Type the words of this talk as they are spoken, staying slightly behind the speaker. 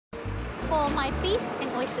for my beef in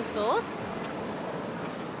oyster sauce,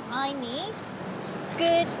 I need a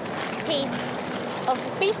good piece of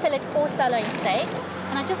beef fillet or sirloin steak,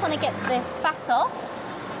 and I just want to get the fat off.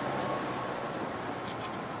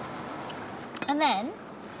 And then,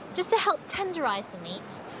 just to help tenderize the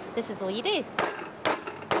meat, this is all you do.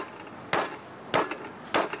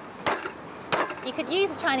 You could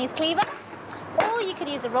use a Chinese cleaver, or you could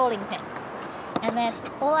use a rolling pin. And then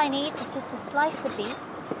all I need is just to slice the beef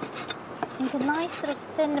into nice sort of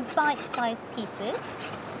thin bite-sized pieces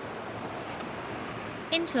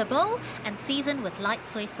into a bowl and season with light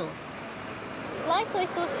soy sauce. Light soy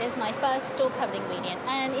sauce is my first store-covered ingredient,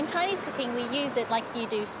 and in Chinese cooking we use it like you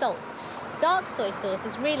do salt. Dark soy sauce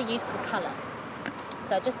is really used for colour.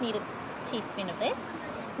 So I just need a teaspoon of this.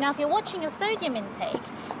 Now if you're watching your sodium intake,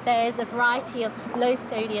 there's a variety of low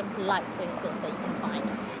sodium light soy sauce that you can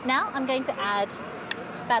find. Now I'm going to add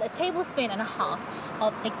about 1.5 tablespoons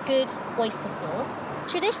of a good oyster sauce.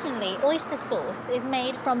 Traditionally, oyster sauce is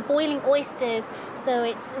made from boiling oysters, so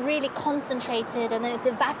it's really concentrated and then it's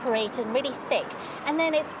evaporated and really thick. And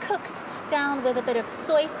then it's cooked down with a bit of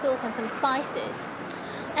soy sauce and some spices.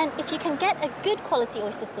 And if you can get a good quality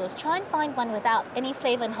oyster sauce, try and find one without any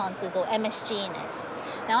flavor enhancers or MSG in it.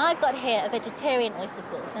 Now I've got here a vegetarian oyster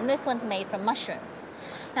sauce, and this one's made from mushrooms.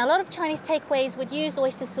 Now a lot of Chinese takeaways would use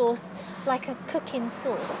oyster sauce like a cooking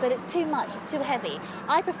sauce, but it's too much, it's too heavy.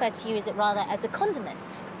 I prefer to use it rather as a condiment,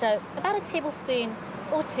 so about 1 tablespoon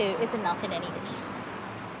or 2 is enough in any dish.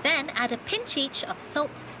 Then add a pinch each of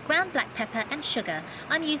salt, ground black pepper and sugar.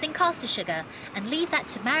 I'm using caster sugar, and leave that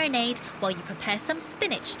to marinate while you prepare some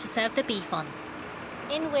spinach to serve the beef on.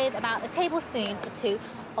 In with about 1 tablespoon or 2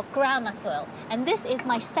 of groundnut oil, and this is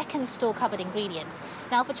my second store-covered ingredient.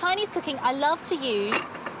 Now for Chinese cooking, I love to use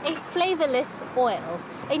a flavorless oil,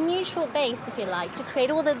 a neutral base if you like, to create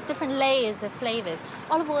all the different layers of flavors.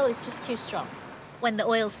 Olive oil is just too strong. When the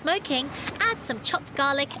oil's smoking, add some chopped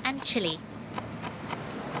garlic and chili.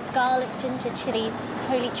 Garlic, ginger, chilies,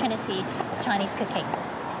 holy trinity of Chinese cooking.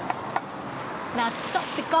 Now to stop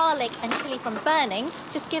the garlic and chili from burning,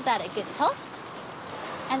 just give that a good toss.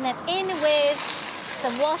 And then in with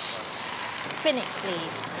some washed spinach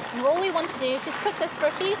leaves. And all we want to do is just cook this for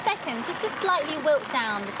a few seconds, just to slightly wilt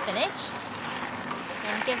down the spinach.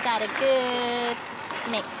 And give that a good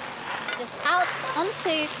mix. Just out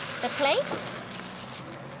onto the plate.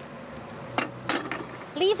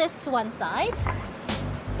 Leave this to one side.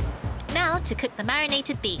 Now to cook the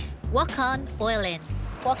marinated beef. Wok on, oil in.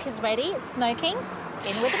 Wok is ready, it's smoking.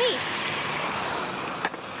 In with the beef.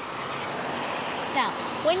 Now,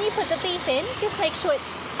 when you put the beef in, just make sure it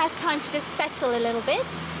has time to just settle a little bit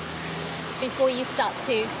before you start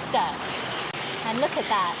to stir. And look at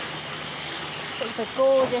that. It's a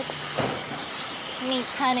gorgeous meat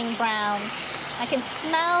turning brown. I can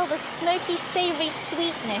smell the smoky, savoury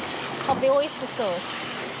sweetness of the oyster sauce.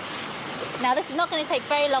 Now this is not going to take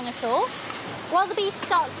very long at all. While the beef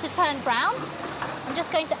starts to turn brown, I'm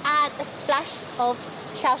just going to add a splash of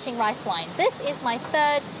Shaoxing rice wine. This is my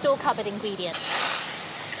third store-covered ingredient.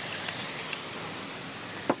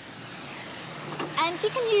 And you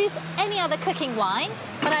can use any other cooking wine,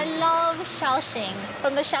 but I love Shaoxing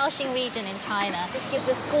from the Shaoxing region in China. This gives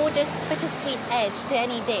this gorgeous bittersweet edge to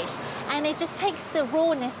any dish, and it just takes the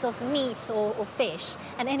rawness of meat or fish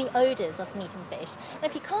and any odours of meat and fish. And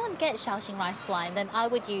if you can't get Shaoxing rice wine, then I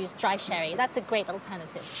would use dry sherry. That's a great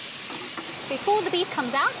alternative. Before the beef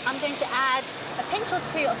comes out, I'm going to add a pinch or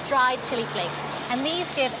 2 of dried chili flakes, and these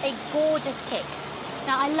give a gorgeous kick.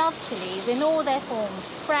 Now, I love chilies in all their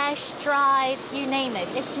forms, fresh, dried, you name it.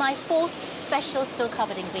 It's my 4th special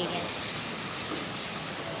store-covered ingredient.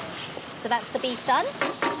 So that's the beef done.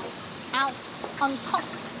 Out on top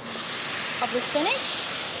of the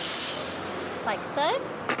spinach, like so.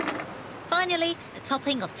 Finally, a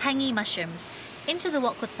topping of tangy mushrooms. Into the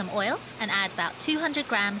wok with some oil and add about 200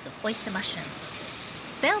 grams of oyster mushrooms.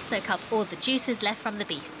 They'll soak up all the juices left from the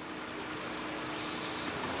beef.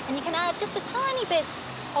 And you can add just a tiny bit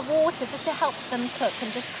of water just to help them cook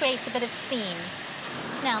and just create a bit of steam.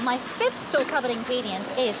 Now, my 5th store-covered ingredient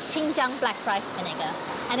is Xinjiang black rice vinegar,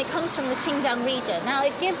 and it comes from the Xinjiang region. Now,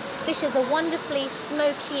 it gives dishes a wonderfully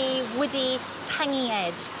smoky, woody, tangy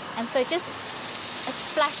edge, and so just a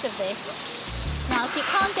splash of this. Now, if you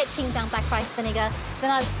can't get Xinjiang black rice vinegar,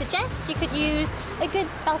 then I would suggest you could use a good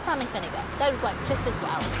balsamic vinegar. That would work just as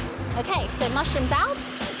well. Okay, so mushrooms out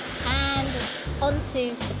and onto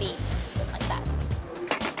the beef, just like that.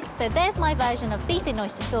 So there's my version of beef in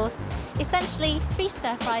oyster sauce, essentially 3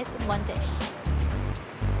 stir fries in one dish.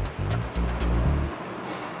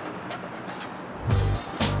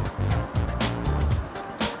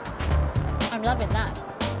 I'm loving that.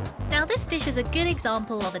 Now Now this dish is a good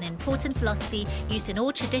example of an important philosophy used in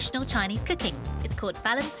all traditional Chinese cooking. It's called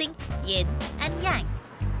balancing yin and yang.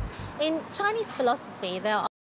 In Chinese philosophy, there